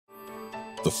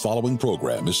The following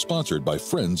program is sponsored by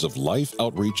Friends of Life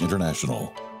Outreach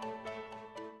International.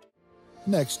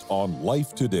 Next on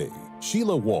Life Today,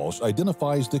 Sheila Walsh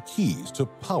identifies the keys to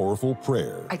powerful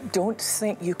prayer. I don't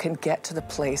think you can get to the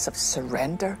place of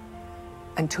surrender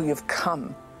until you've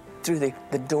come through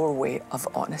the doorway of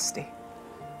honesty.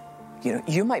 You know,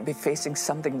 you might be facing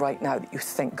something right now that you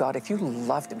think, God, if you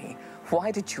loved me,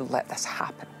 why did you let this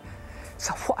happen?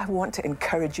 So what I want to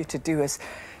encourage you to do is,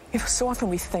 you know, so often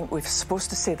we think we're supposed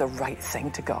to say the right thing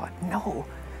to God. No,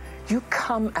 you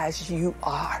come as you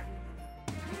are.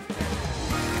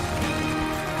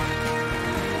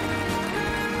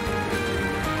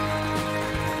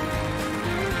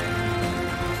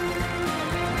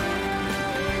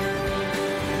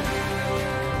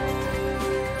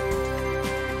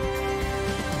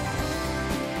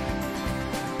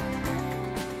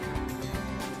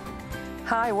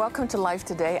 Hi, welcome to Life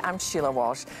Today. I'm Sheila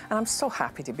Walsh, and I'm so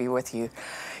happy to be with you.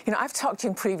 You know, I've talked to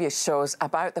you in previous shows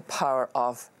about the power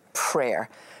of prayer,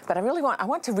 but I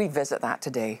want to revisit that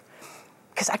today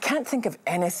because I can't think of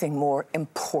anything more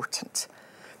important.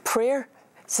 Prayer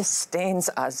sustains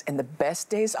us in the best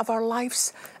days of our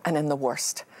lives and in the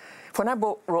worst. When I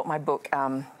wrote my book,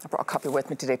 I brought a copy with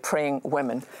me today, Praying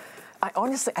Women, I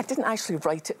didn't actually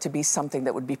write it to be something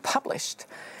that would be published.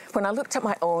 When I looked at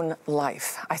my own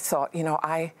life, I thought, you know,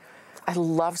 I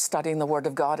love studying the Word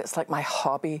of God. It's like my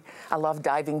hobby. I love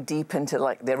diving deep into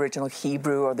like the original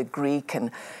Hebrew or the Greek and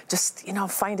just, you know,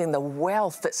 finding the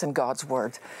wealth that's in God's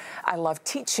Word. I love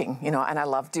teaching, you know, and I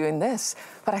love doing this.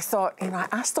 But I thought, you know, I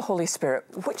asked the Holy Spirit,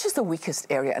 which is the weakest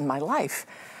area in my life?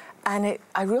 And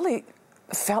I really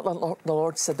felt the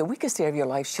Lord said, the weakest area of your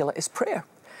life, Sheila, is prayer.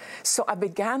 So I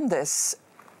began this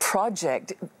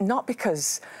project, not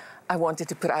because I wanted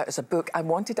to put it out as a book. I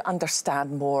wanted to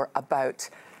understand more about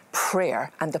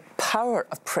prayer and the power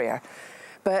of prayer.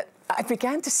 But I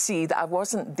began to see that I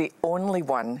wasn't the only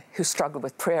one who struggled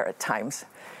with prayer at times.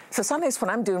 So sometimes when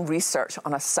I'm doing research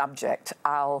on a subject,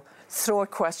 I'll throw a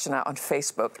question out on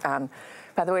Facebook. And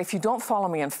by the way, if you don't follow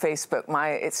me on Facebook,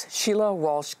 it's Sheila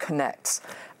Walsh Connects.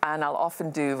 And I'll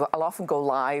often go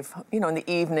live, you know, in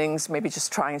the evenings, maybe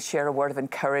just try and share a word of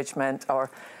encouragement. Or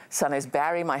Sundays,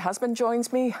 Barry, my husband,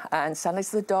 joins me, and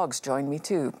Sundays the dogs join me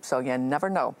too. So you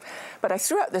never know. But I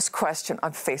threw out this question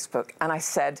on Facebook, and I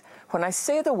said, when I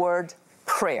say the word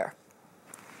prayer,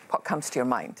 what comes to your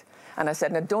mind? And I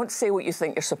said, now don't say what you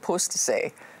think you're supposed to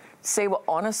say. Say what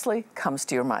honestly comes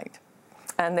to your mind.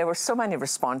 And there were so many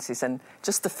responses in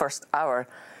just the first hour.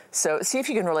 So see if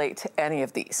you can relate to any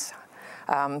of these.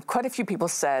 Quite a few people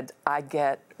said, I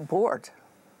get bored.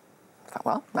 I thought,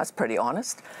 well, that's pretty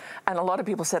honest. And a lot of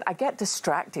people said, I get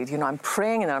distracted. You know, I'm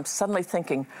praying and I'm suddenly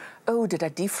thinking, oh, did I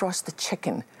defrost the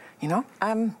chicken? You know,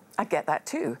 I get that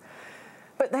too.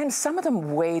 But then some of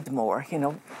them weighed more. You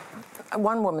know,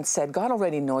 one woman said, God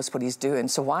already knows what he's doing,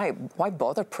 so why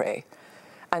bother pray?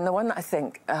 And the one that I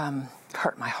think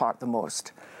hurt my heart the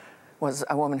most was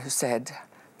a woman who said,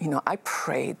 you know, I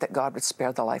prayed that God would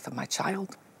spare the life of my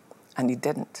child. And he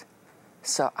didn't.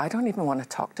 So I don't even want to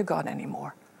talk to God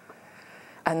anymore.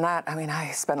 And that, I mean,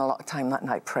 I spent a lot of time that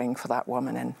night praying for that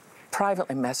woman and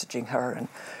privately messaging her and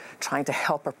trying to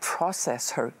help her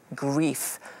process her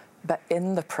grief, but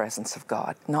in the presence of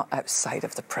God, not outside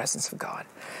of the presence of God.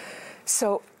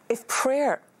 So if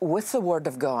prayer with the Word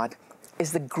of God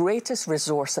is the greatest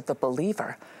resource of the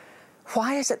believer,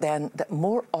 why is it then that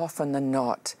more often than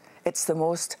not, it's the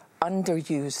most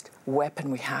underused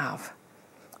weapon we have?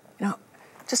 You know,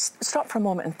 just stop for a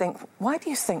moment and think, why do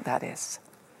you think that is?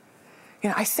 You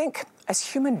know, I think as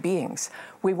human beings,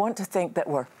 we want to think that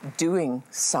we're doing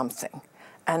something.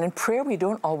 And in prayer, we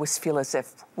don't always feel as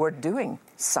if we're doing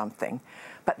something.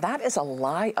 But that is a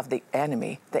lie of the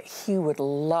enemy that he would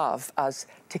love us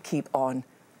to keep on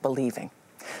believing.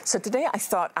 So today I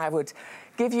thought I would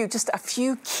give you just a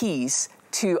few keys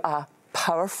to a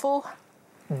powerful,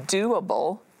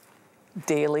 doable,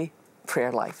 daily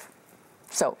prayer life.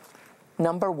 So,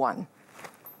 number one,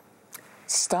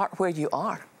 start where you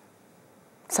are.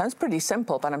 Sounds pretty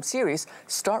simple, but I'm serious.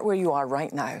 Start where you are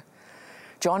right now.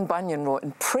 John Bunyan wrote,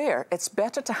 in prayer, it's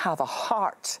better to have a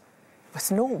heart with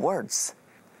no words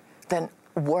than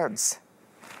words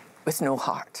with no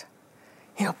heart.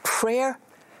 You know, prayer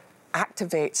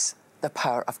activates the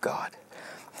power of God.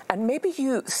 And maybe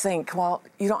you think, well,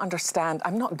 you don't understand.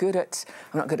 I'm not good at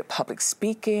public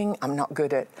speaking.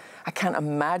 I can't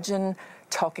imagine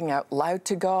talking out loud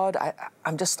to God.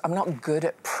 I'm not good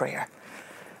at prayer.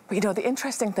 But you know, the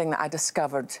interesting thing that I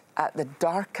discovered at the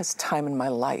darkest time in my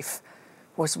life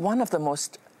was one of the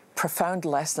most profound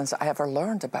lessons I ever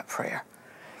learned about prayer.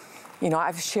 You know,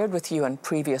 I've shared with you in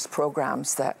previous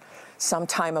programs that some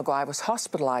time ago, I was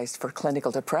hospitalized for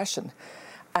clinical depression.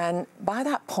 And by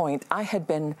that point, I had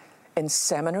been in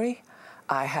seminary.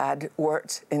 I had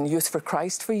worked in Youth for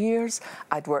Christ for years.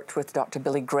 I'd worked with Dr.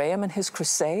 Billy Graham and his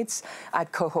crusades.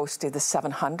 I'd co-hosted the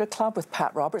 700 Club with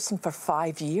Pat Robertson for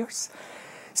 5 years.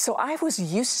 So I was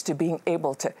used to being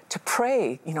able to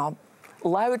pray, you know,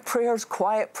 loud prayers,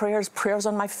 quiet prayers, prayers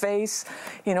on my face,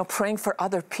 you know, praying for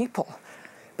other people.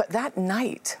 But that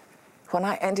night, when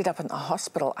I ended up in the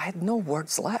hospital, I had no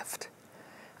words left.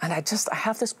 And I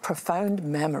have this profound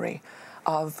memory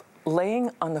of laying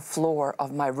on the floor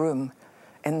of my room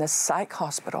in the psych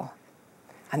hospital,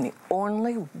 and the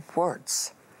only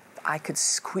words I could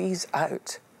squeeze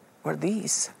out were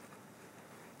these: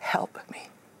 help me.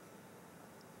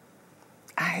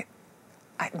 I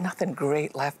had nothing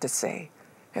great left to say.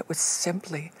 It was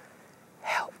simply,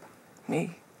 help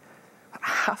me. I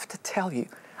have to tell you,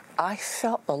 I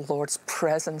felt the Lord's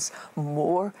presence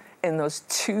more in those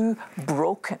two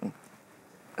broken,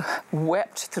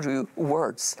 wept through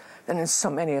words than in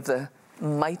so many of the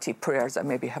mighty prayers I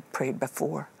maybe have prayed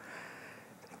before.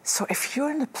 So if you're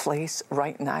in a place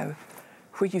right now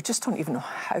where you just don't even know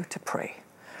how to pray,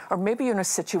 or maybe you're in a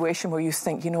situation where you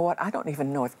think, you know what, I don't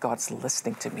even know if God's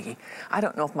listening to me. I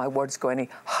don't know if my words go any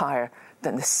higher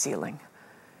than the ceiling.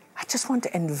 I just want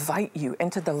to invite you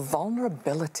into the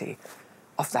vulnerability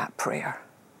of that prayer.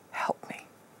 Help me.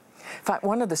 In fact,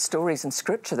 one of the stories in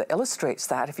Scripture that illustrates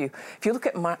that, if you look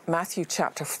at Matthew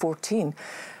chapter 14,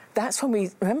 that's when we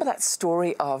remember that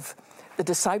story of the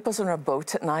disciples on a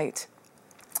boat at night,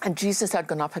 and Jesus had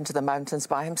gone up into the mountains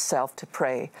by himself to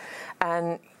pray.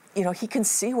 And, you know, he can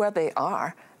see where they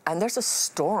are, and there's a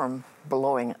storm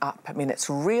blowing up. I mean, it's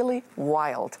really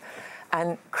wild.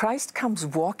 And Christ comes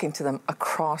walking to them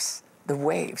across the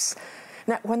waves.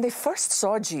 Now, when they first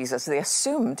saw Jesus, they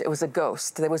assumed it was a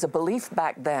ghost. There was a belief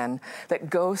back then that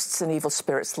ghosts and evil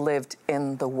spirits lived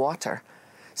in the water.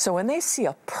 So when they see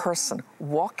a person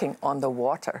walking on the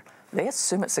water, they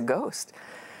assume it's a ghost.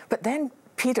 But then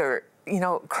Peter, you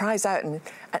know, cries out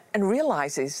and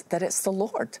realizes that it's the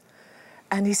Lord.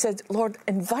 And he said, Lord,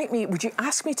 invite me. Would you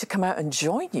ask me to come out and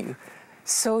join you?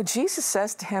 So Jesus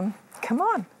says to him, come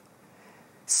on.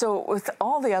 So with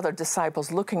all the other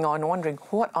disciples looking on, wondering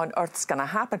what on earth's going to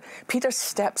happen, Peter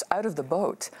steps out of the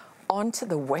boat onto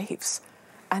the waves,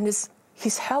 and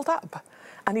he's held up,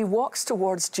 and he walks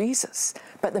towards Jesus.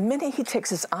 But the minute he takes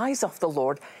his eyes off the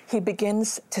Lord, he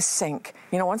begins to sink.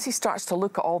 You know, once he starts to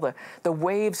look at all the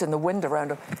waves and the wind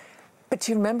around him. But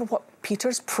do you remember what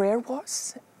Peter's prayer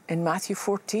was in Matthew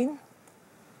 14?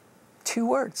 2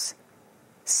 words: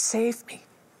 save me.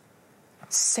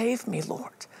 Save me,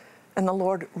 Lord. And the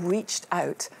Lord reached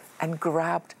out and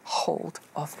grabbed hold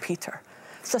of Peter.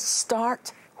 So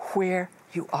start where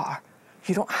you are.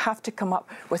 You don't have to come up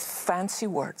with fancy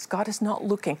words. God is not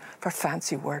looking for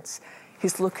fancy words.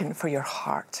 He's looking for your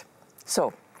heart.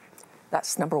 So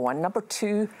that's number 1. Number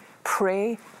 2,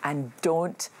 pray and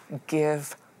don't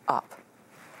give up.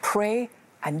 Pray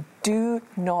and do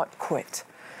not quit.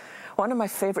 One of my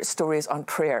favorite stories on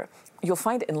prayer, you'll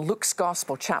find it in Luke's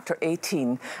Gospel, chapter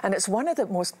 18, and it's one of the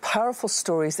most powerful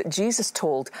stories that Jesus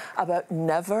told about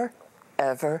never,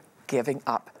 ever giving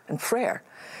up in prayer.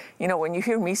 You know, when you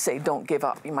hear me say, don't give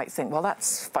up, you might think, well,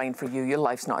 that's fine for you. Your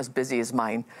life's not as busy as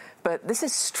mine. But this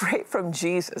is straight from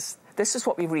Jesus. This is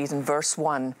what we read in verse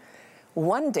 1.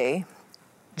 One day,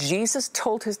 Jesus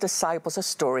told his disciples a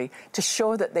story to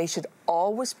show that they should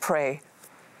always pray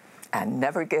and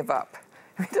never give up.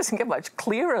 It doesn't get much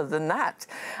clearer than that.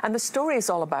 And the story is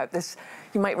all about this.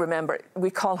 You might remember, we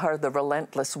call her the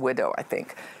relentless widow, I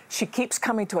think. She keeps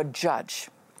coming to a judge,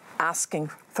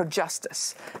 asking for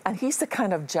justice. And he's the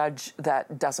kind of judge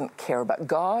that doesn't care about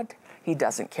God. He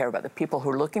doesn't care about the people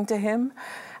who are looking to him.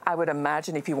 I would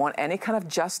imagine if you want any kind of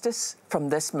justice from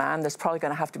this man, there's probably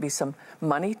going to have to be some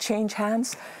money change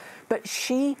hands. But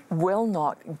she will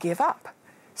not give up.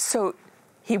 So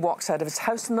he walks out of his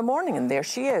house in the morning, and there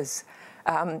she is.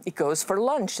 He goes for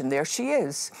lunch, and there she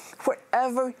is.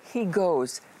 Wherever he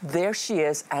goes, there she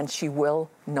is, and she will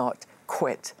not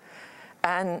quit.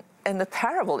 And in the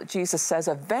parable that Jesus says,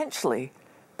 eventually,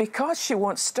 because she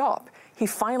won't stop, he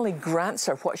finally grants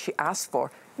her what she asked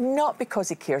for, not because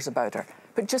he cares about her,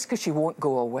 but just because she won't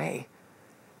go away.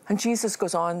 And Jesus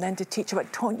goes on then to teach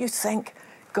about, don't you think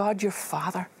God, your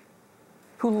Father,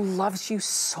 who loves you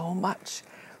so much,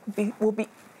 will be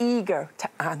eager to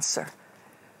answer?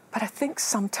 But I think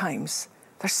sometimes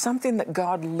there's something that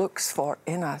God looks for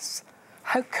in us.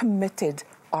 How committed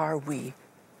are we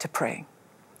to praying?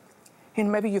 You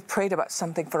know, maybe you've prayed about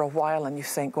something for a while and you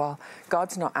think, well,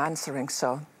 God's not answering,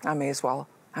 so I may as well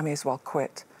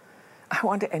quit. I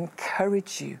want to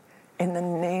encourage you in the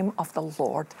name of the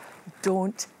Lord,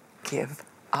 don't give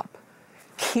up.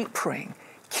 Keep praying,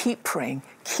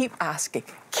 keep asking,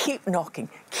 keep knocking,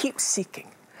 keep seeking.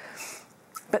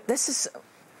 But this is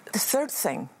the third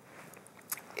thing,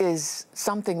 is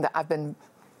something that I've been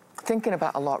thinking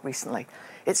about a lot recently.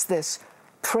 It's this: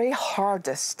 pray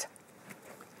hardest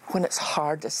when it's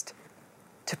hardest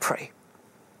to pray.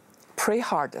 Pray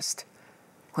hardest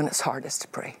when it's hardest to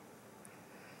pray.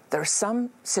 There are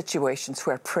some situations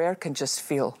where prayer can just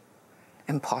feel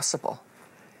impossible,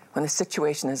 when the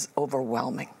situation is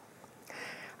overwhelming.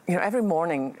 You know, every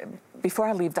morning before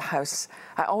I leave the house,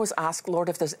 I always ask, Lord,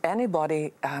 if there's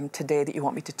anybody today that you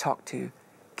want me to talk to,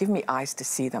 give me eyes to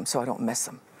see them so I don't miss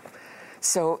them.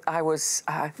 So I was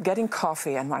getting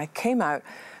coffee, and when I came out,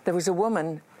 there was a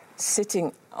woman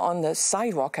sitting on the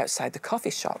sidewalk outside the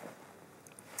coffee shop.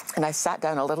 And I sat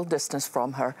down a little distance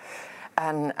from her,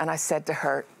 and I said to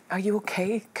her, are you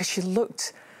okay? Because she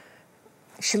looked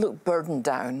burdened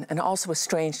down, and it also was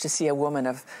strange to see a woman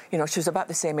of, you know, she was about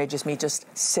the same age as me, just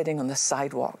sitting on the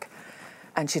sidewalk.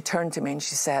 And she turned to me and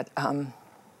she said, I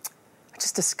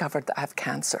just discovered that I have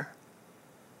cancer.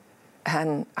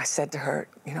 And I said to her,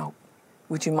 you know,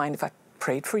 would you mind if I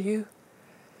prayed for you?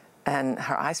 And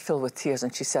her eyes filled with tears,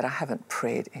 and she said, I haven't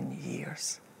prayed in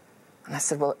years. And I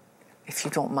said, well, if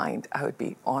you don't mind, I would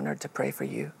be honored to pray for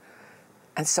you.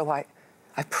 And so I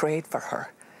prayed for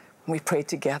her. We prayed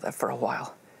together for a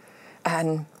while.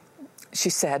 And she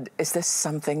said, is this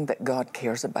something that God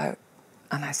cares about?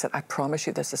 And I said, I promise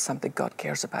you this is something God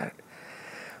cares about.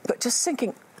 But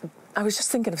I was just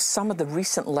thinking of some of the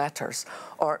recent letters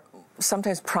or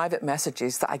sometimes private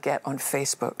messages that I get on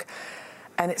Facebook.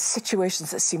 And it's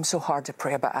situations that seem so hard to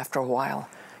pray about after a while.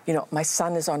 You know, my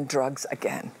son is on drugs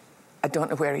again. I don't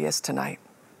know where he is tonight.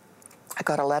 I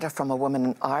got a letter from a woman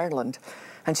in Ireland,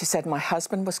 and she said, my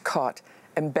husband was caught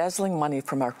embezzling money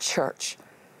from our church,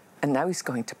 and now he's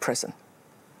going to prison.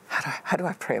 How do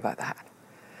I pray about that?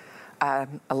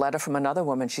 A letter from another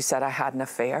woman, she said, I had an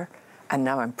affair, and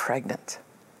now I'm pregnant.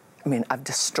 I mean, I've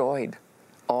destroyed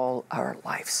all our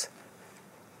lives.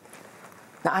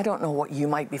 Now, I don't know what you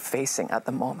might be facing at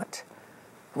the moment.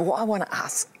 What I want to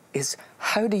ask is,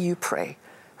 how do you pray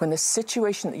when the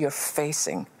situation that you're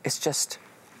facing is just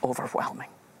overwhelming?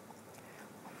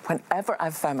 Whenever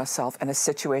I've found myself in a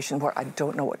situation where I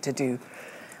don't know what to do,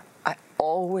 I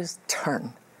always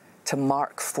turn to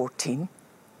Mark 14,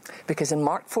 because in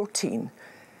Mark 14,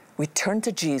 we turn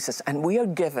to Jesus and we are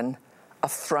given a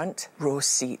front row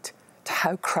seat to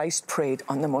how Christ prayed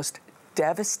on the most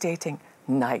devastating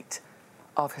night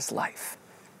of his life.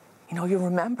 You know, you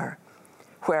remember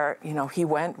where, you know, he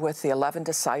went with the 11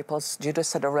 disciples.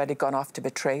 Judas had already gone off to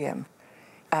betray him.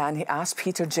 And he asked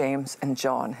Peter, James, and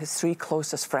John, his three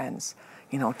closest friends,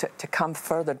 you know, to come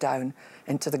further down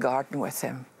into the garden with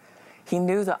him. He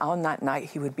knew that on that night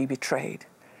he would be betrayed.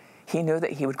 He knew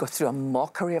that he would go through a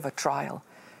mockery of a trial,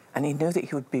 and he knew that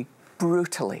he would be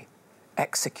brutally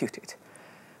executed.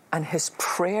 And his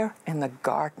prayer in the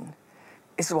garden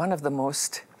is one of the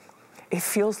most, it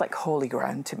feels like holy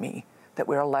ground to me, that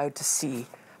we're allowed to see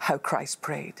how Christ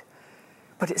prayed.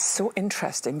 But it's so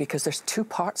interesting because there's two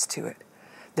parts to it.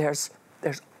 There's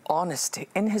honesty.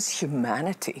 In his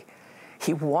humanity,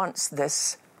 he wants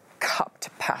this cup to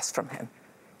pass from him.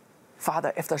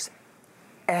 Father, if there's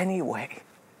any way,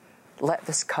 let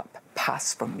this cup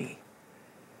pass from me.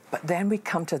 But then we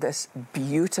come to this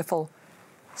beautiful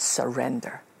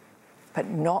surrender. But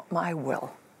not my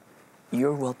will,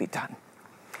 your will be done.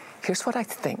 Here's what I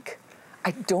think.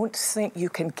 I don't think you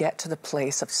can get to the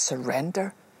place of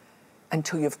surrender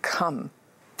until you've come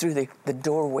through the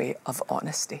doorway of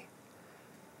honesty.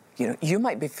 You know, you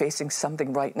might be facing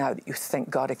something right now that you think,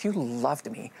 God, if you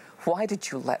loved me, why did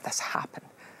you let this happen?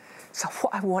 So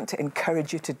what I want to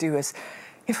encourage you to do is,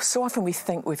 you know, so often we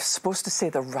think we're supposed to say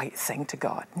the right thing to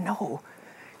God. No,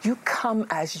 you come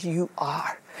as you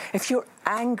are. If you're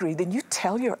angry, then you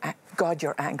tell God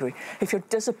you're angry. If you're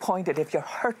disappointed, if you're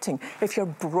hurting, if you're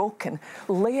broken,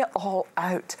 lay it all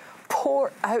out.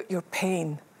 Pour out your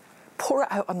pain. Pour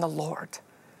it out on the Lord.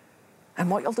 And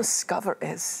what you'll discover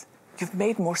is you've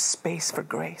made more space for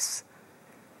grace.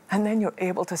 And then you're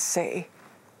able to say,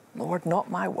 Lord,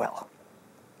 not my will,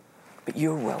 but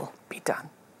your will be done.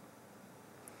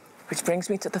 Which brings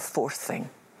me to the fourth thing.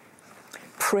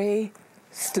 Pray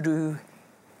through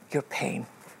your pain.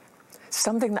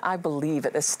 Something that I believe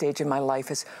at this stage in my life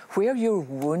is where your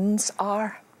wounds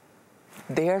are,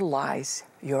 there lies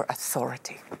your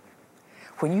authority.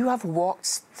 When you have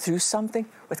walked through something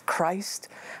with Christ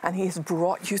and he has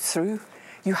brought you through,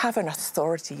 you have an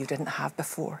authority you didn't have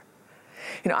before.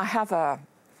 You know, I have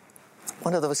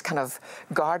one of those kind of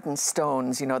garden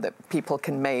stones, you know, that people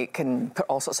can make and put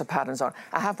all sorts of patterns on.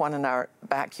 I have one in our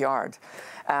backyard.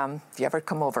 If you ever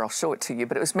come over, I'll show it to you.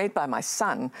 But it was made by my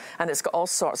son, and it's got all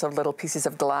sorts of little pieces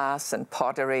of glass and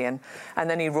pottery. And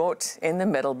then he wrote in the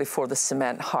middle, before the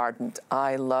cement hardened,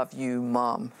 "I love you,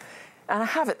 Mom." And I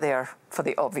have it there for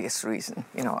the obvious reason.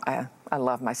 You know, I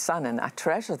love my son, and I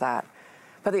treasure that.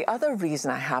 But the other reason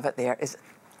I have it there is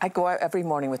I go out every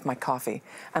morning with my coffee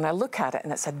and I look at it,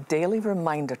 and it's a daily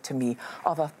reminder to me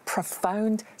of a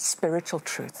profound spiritual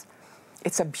truth.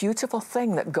 It's a beautiful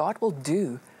thing that God will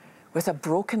do with a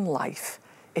broken life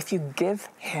if you give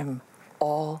him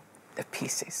all the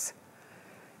pieces.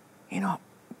 You know,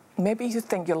 maybe you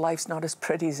think your life's not as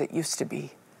pretty as it used to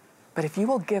be, but if you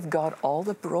will give God all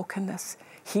the brokenness,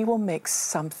 he will make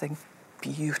something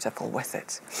beautiful with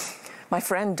it. My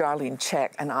friend Darlene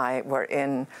Check and I were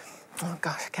in, oh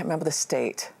gosh, I can't remember the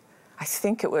state. I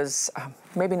think it was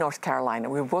maybe North Carolina.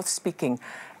 We were both speaking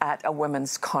at a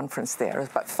women's conference there. It was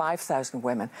about 5,000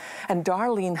 women. And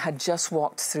Darlene had just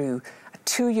walked through a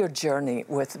 2-year journey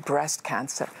with breast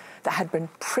cancer that had been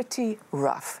pretty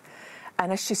rough.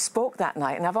 And as she spoke that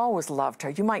night, and I've always loved her,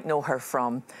 you might know her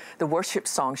from the worship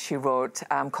song she wrote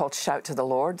called Shout to the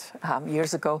Lord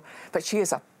years ago, but she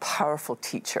is a powerful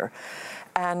teacher.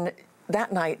 And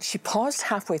that night, she paused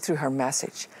halfway through her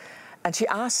message, and she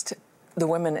asked the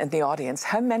women in the audience,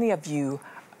 how many of you,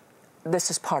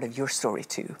 this is part of your story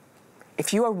too?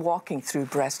 If you are walking through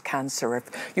breast cancer,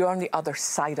 if you're on the other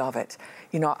side of it,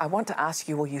 you know, I want to ask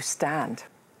you, will you stand?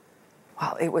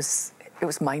 Well, it was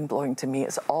mind-blowing to me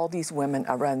as all these women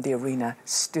around the arena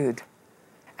stood,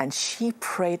 and she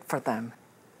prayed for them.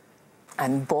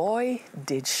 And boy,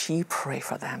 did she pray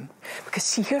for them. Because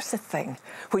see, here's the thing.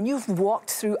 When you've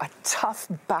walked through a tough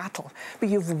battle, but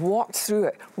you've walked through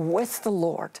it with the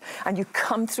Lord, and you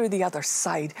come through the other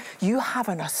side, you have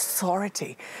an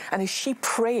authority. And as she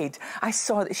prayed, I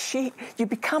saw that you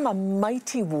become a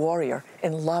mighty warrior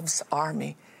in love's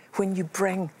army when you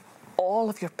bring all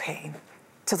of your pain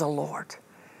to the Lord.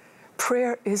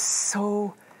 Prayer is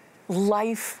so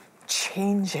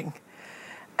life-changing.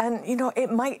 And, you know,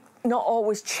 it might not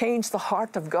always change the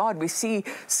heart of God. We see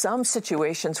some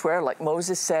situations where, like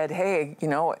Moses said, hey, you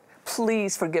know,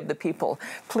 please forgive the people.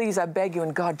 Please, I beg you,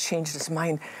 and God changed his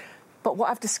mind. But what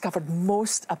I've discovered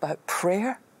most about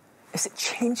prayer is it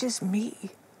changes me.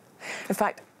 In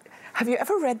fact, have you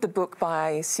ever read the book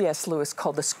by C.S. Lewis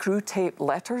called The Screwtape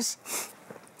Letters?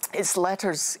 It's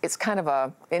letters, it's kind of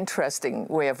an interesting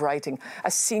way of writing.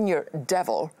 A senior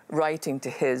devil writing to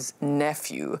his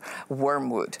nephew,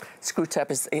 Wormwood.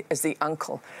 Screwtape is the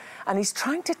uncle. And he's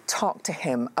trying to talk to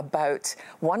him about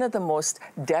one of the most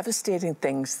devastating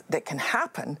things that can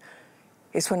happen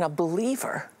is when a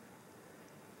believer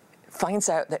finds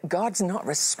out that God's not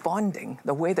responding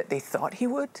the way that they thought he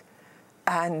would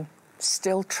and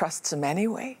still trusts him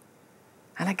anyway.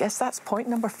 And I guess that's point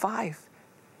number 5.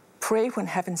 Pray when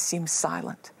heaven seems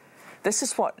silent. This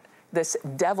is what this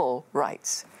devil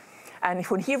writes. And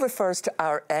when he refers to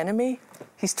our enemy,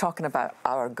 he's talking about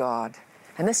our God.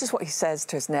 And this is what he says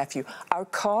to his nephew. Our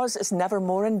cause is never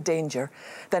more in danger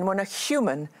than when a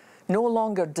human, no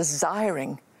longer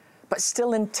desiring, but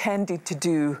still intending to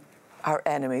do our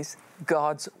enemies,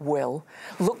 God's will,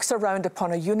 looks around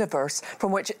upon a universe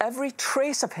from which every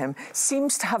trace of him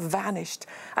seems to have vanished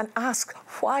and asks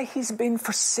why he's been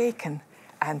forsaken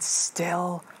and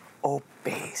still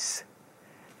obeys.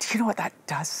 Do you know what that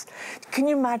does? Can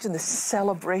you imagine the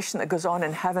celebration that goes on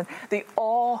in heaven, the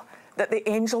awe that the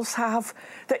angels have,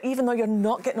 that even though you're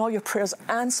not getting all your prayers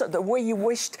answered the way you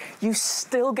wished, you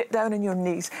still get down on your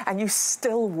knees and you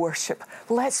still worship.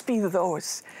 Let's be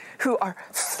those who are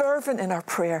fervent in our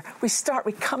prayer. We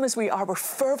come as we are, we're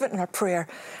fervent in our prayer,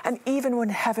 and even when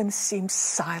heaven seems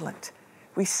silent,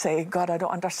 we say, God, I don't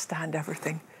understand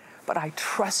everything, but I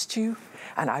trust you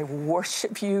and I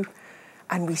worship you,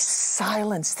 and we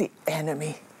silence the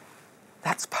enemy.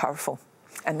 That's powerful.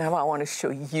 And now I want to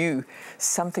show you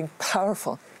something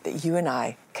powerful that you and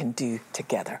I can do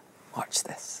together. Watch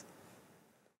this.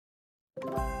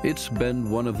 It's been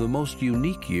one of the most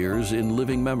unique years in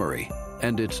living memory,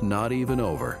 and it's not even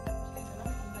over.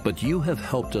 But you have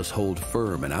helped us hold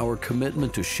firm in our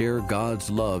commitment to share God's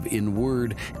love in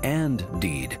word and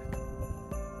deed.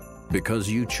 Because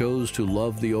you chose to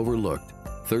love the overlooked,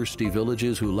 thirsty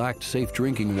villages who lacked safe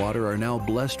drinking water are now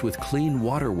blessed with clean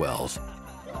water wells.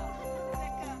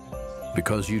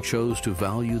 Because you chose to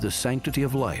value the sanctity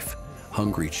of life,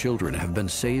 hungry children have been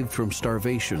saved from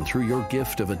starvation through your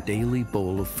gift of a daily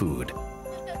bowl of food.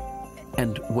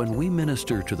 And when we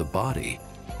minister to the body,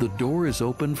 the door is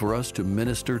open for us to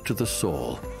minister to the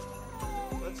soul.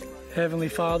 Heavenly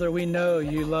Father, we know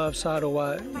you love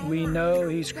Saddlewatt. We know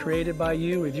he's created by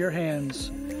you with your hands,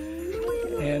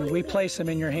 and we place him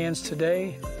in your hands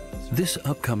today. This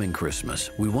upcoming Christmas,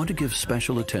 we want to give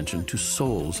special attention to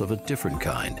souls of a different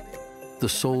kind, the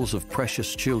soles of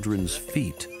precious children's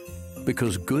feet,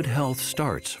 because good health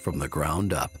starts from the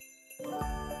ground up.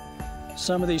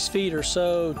 Some of these feet are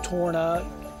so torn up,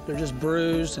 they're just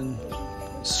bruised and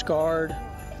scarred.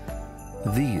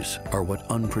 These are what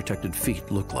unprotected feet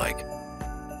look like.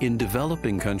 In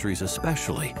developing countries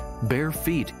especially, bare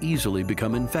feet easily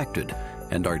become infected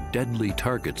and are deadly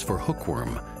targets for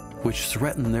hookworm, which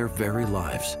threaten their very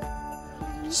lives.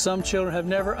 Some children have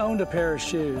never owned a pair of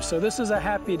shoes, so this is a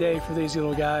happy day for these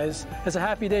little guys. It's a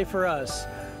happy day for us,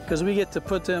 because we get to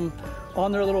put them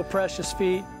on their little precious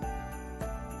feet.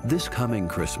 This coming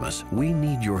Christmas, we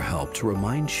need your help to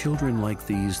remind children like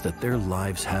these that their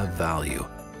lives have value.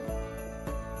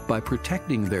 By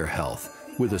protecting their health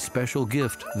with a special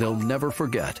gift they'll never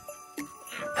forget,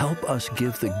 help us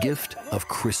give the gift of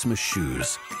Christmas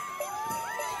shoes.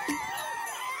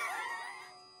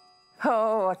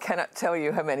 Oh, I cannot tell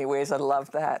you how many ways I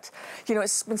love that. You know,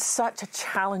 it's been such a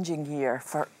challenging year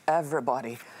for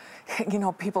everybody. You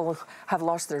know, people have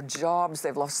lost their jobs,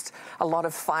 they've lost a lot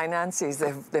of finances,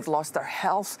 they've lost their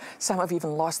health, some have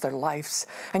even lost their lives.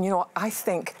 And you know, I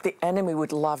think the enemy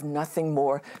would love nothing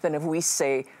more than if we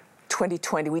say,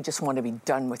 2020, we just want to be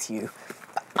done with you.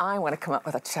 But I want to come up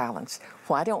with a challenge.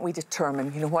 Why don't we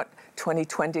determine, you know what,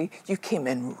 2020, you came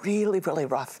in really, really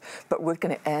rough, but we're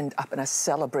going to end up in a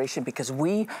celebration because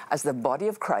we, as the body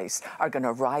of Christ, are going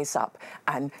to rise up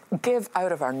and give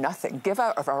out of our nothing, give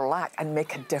out of our lack and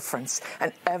make a difference.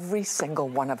 And every single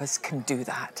one of us can do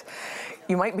that.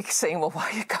 You might be saying, well,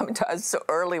 why are you coming to us so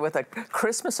early with a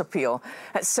Christmas appeal?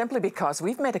 It's simply because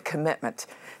we've made a commitment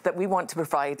that we want to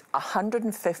provide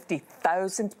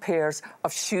 150,000 pairs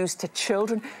of shoes to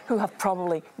children who have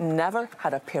probably never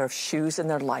had a pair of shoes in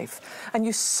their life. And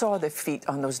you saw the feet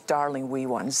on those darling wee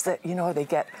ones that, you know, they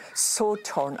get so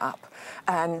torn up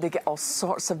and they get all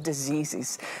sorts of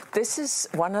diseases. This is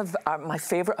one of my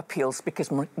favorite appeals because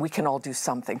we can all do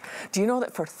something. Do you know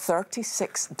that for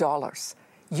 $36,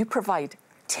 you provide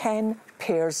 10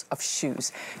 pairs of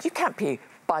shoes? You can't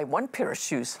buy one pair of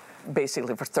shoes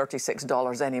basically for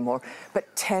 $36 anymore,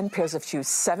 but 10 pairs of shoes,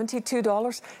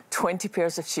 $72, 20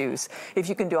 pairs of shoes. If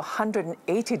you can do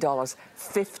 $180,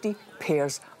 50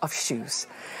 pairs of shoes.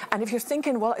 And if you're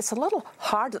thinking, well, it's a little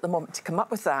hard at the moment to come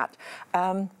up with that,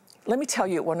 let me tell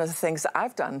you one of the things that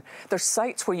I've done. There's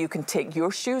sites where you can take your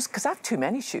shoes, because I have too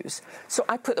many shoes. So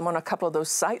I put them on a couple of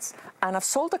those sites, and I've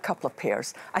sold a couple of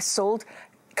pairs. I sold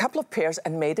a couple of pairs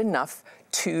and made enough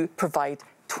to provide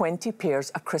 20 pairs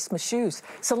of Christmas shoes.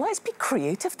 So let's be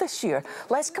creative this year.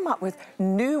 Let's come up with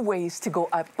new ways to go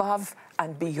above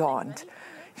and beyond.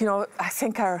 You know, I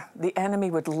think the enemy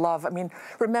would love, I mean,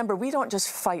 remember, we don't just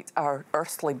fight our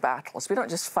earthly battles. We don't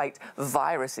just fight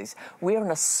viruses. We're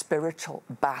in a spiritual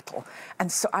battle. And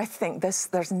so I think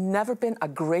there's never been a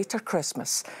greater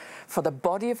Christmas for the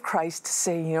body of Christ to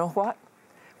say, you know what?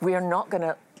 We are not going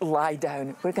to lie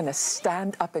down. We're going to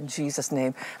stand up in Jesus'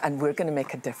 name, and we're going to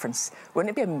make a difference. Wouldn't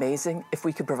it be amazing if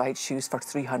we could provide shoes for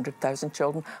 300,000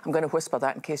 children? I'm going to whisper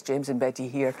that in case James and Betty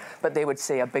hear, but they would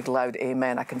say a big loud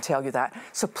amen, I can tell you that.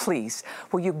 So please,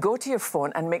 will you go to your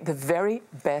phone and make the very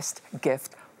best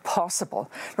gift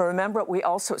possible? Now remember,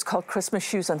 it's called Christmas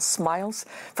Shoes and Smiles.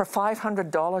 For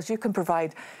 $500, you can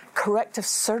provide corrective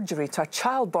surgery to a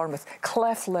child born with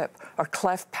cleft lip or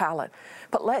cleft palate.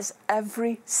 But let's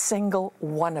every single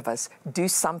one of us do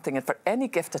something. And for any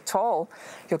gift at all,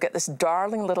 you'll get this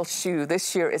darling little shoe.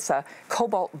 This year it's a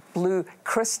cobalt blue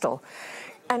crystal.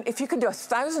 And if you can do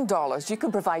 $1,000, you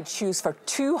can provide shoes for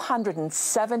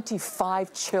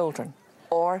 275 children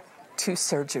or 2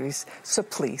 surgeries. So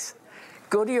please,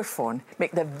 go to your phone,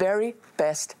 make the very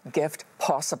best gift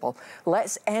possible.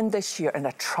 Let's end this year in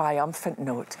a triumphant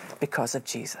note because of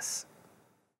Jesus.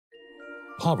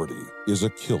 Poverty is a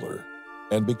killer,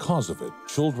 and because of it,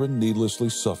 children needlessly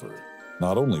suffer,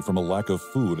 not only from a lack of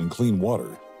food and clean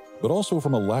water, but also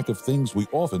from a lack of things we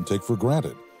often take for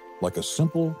granted, like a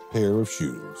simple pair of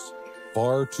shoes.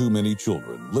 Far too many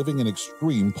children living in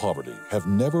extreme poverty have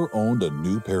never owned a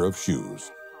new pair of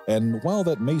shoes. And while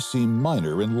that may seem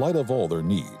minor in light of all their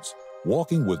needs,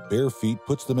 walking with bare feet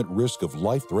puts them at risk of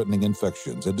life-threatening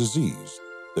infections and disease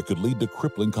that could lead to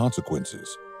crippling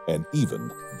consequences and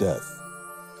even death.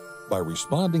 By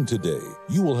responding today,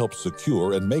 you will help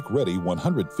secure and make ready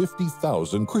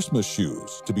 150,000 Christmas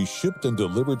shoes to be shipped and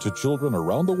delivered to children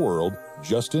around the world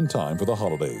just in time for the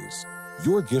holidays.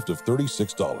 Your gift of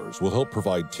 $36 will help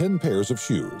provide 10 pairs of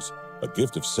shoes, A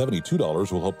gift of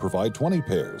 $72 will help provide 20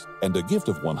 pairs, and a gift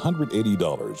of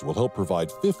 $180 will help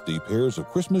provide 50 pairs of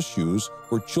Christmas shoes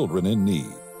for children in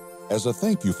need. As a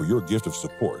thank you for your gift of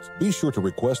support, be sure to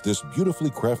request this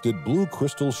beautifully crafted blue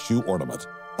crystal shoe ornament,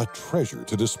 a treasure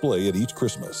to display at each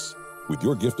Christmas. With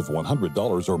your gift of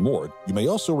 $100 or more, you may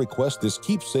also request this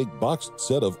keepsake boxed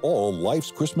set of all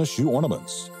Life's Christmas shoe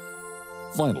ornaments.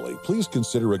 Finally, please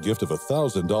consider a gift of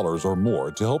 $1,000 or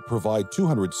more to help provide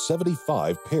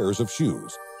 275 pairs of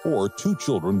shoes, or 2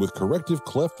 children with corrective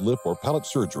cleft lip or palate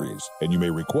surgeries, and you may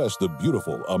request the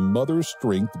beautiful A Mother's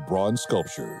Strength bronze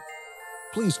sculpture.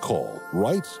 Please call,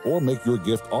 write, or make your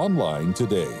gift online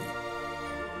today.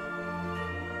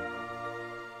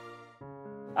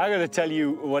 I got to tell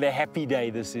you what a happy day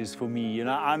this is for me. You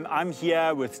know, I'm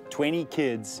here with 20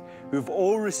 kids who've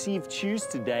all received shoes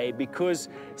today because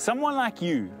someone like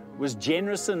you was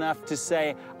generous enough to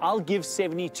say, I'll give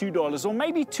 $72, or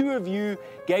maybe 2 of you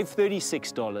gave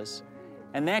 $36.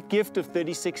 And that gift of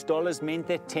 $36 meant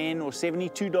that 10 or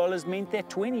 $72 meant that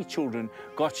 20 children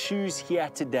got shoes here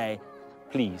today.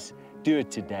 Please do it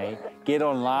today. Get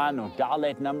online or dial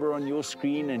that number on your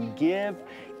screen and give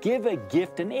a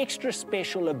gift, an extra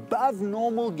special, above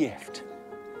normal gift.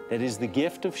 That is the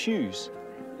gift of shoes,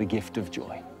 the gift of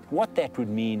joy. What that would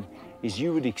mean is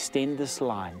you would extend this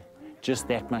line just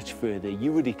that much further.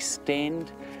 You would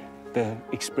extend the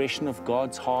expression of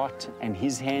God's heart and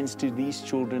His hands to these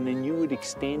children, and you would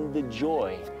extend the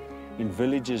joy in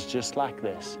villages just like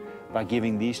this by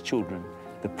giving these children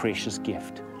the precious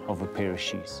gift of a pair of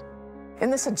shoes. Isn't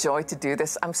this a joy to do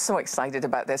this? I'm so excited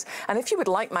about this. And if you would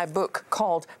like my book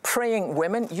called Praying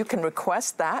Women, you can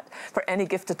request that for any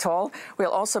gift at all. We'll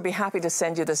also be happy to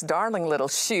send you this darling little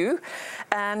shoe.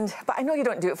 But I know you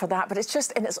don't do it for that, but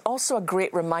it's also a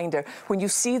great reminder when you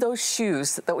see those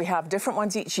shoes that we have, different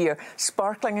ones each year,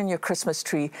 sparkling in your Christmas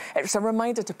tree. It's a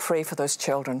reminder to pray for those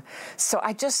children. So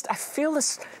I feel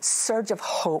this surge of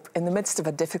hope in the midst of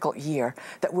a difficult year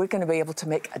that we're going to be able to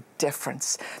make a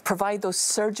difference. Provide those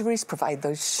surgeries, provide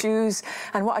those shoes,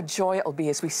 and what a joy it'll be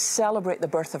as we celebrate the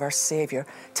birth of our Savior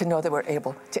to know that we're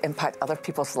able to impact other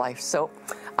people's lives. So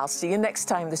I'll see you next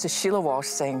time. This is Sheila Walsh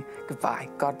saying goodbye.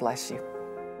 God bless you.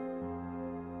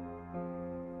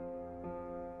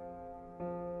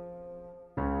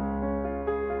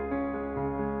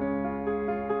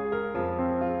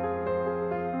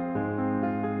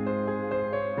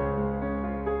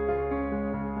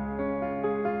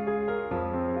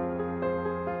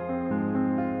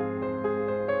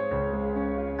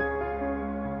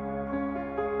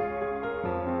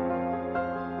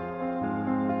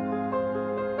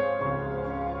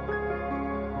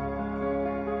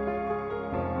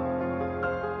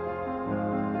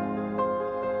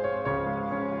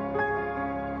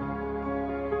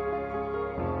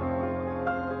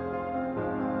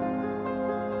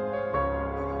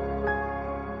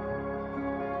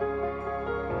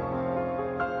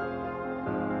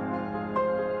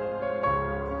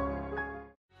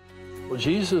 Well,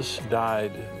 Jesus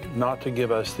died not to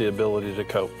give us the ability to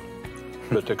cope,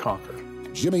 but to conquer.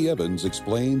 Jimmy Evans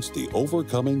explains the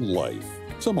overcoming life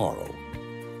tomorrow.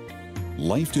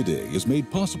 Life Today is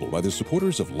made possible by the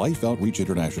supporters of Life Outreach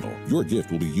International. Your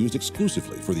gift will be used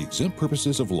exclusively for the exempt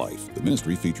purposes of life. The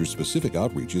ministry features specific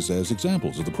outreaches as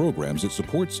examples of the programs it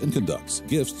supports and conducts.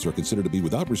 Gifts are considered to be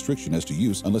without restriction as to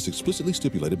use unless explicitly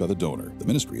stipulated by the donor. The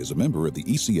ministry is a member of the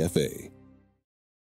ECFA.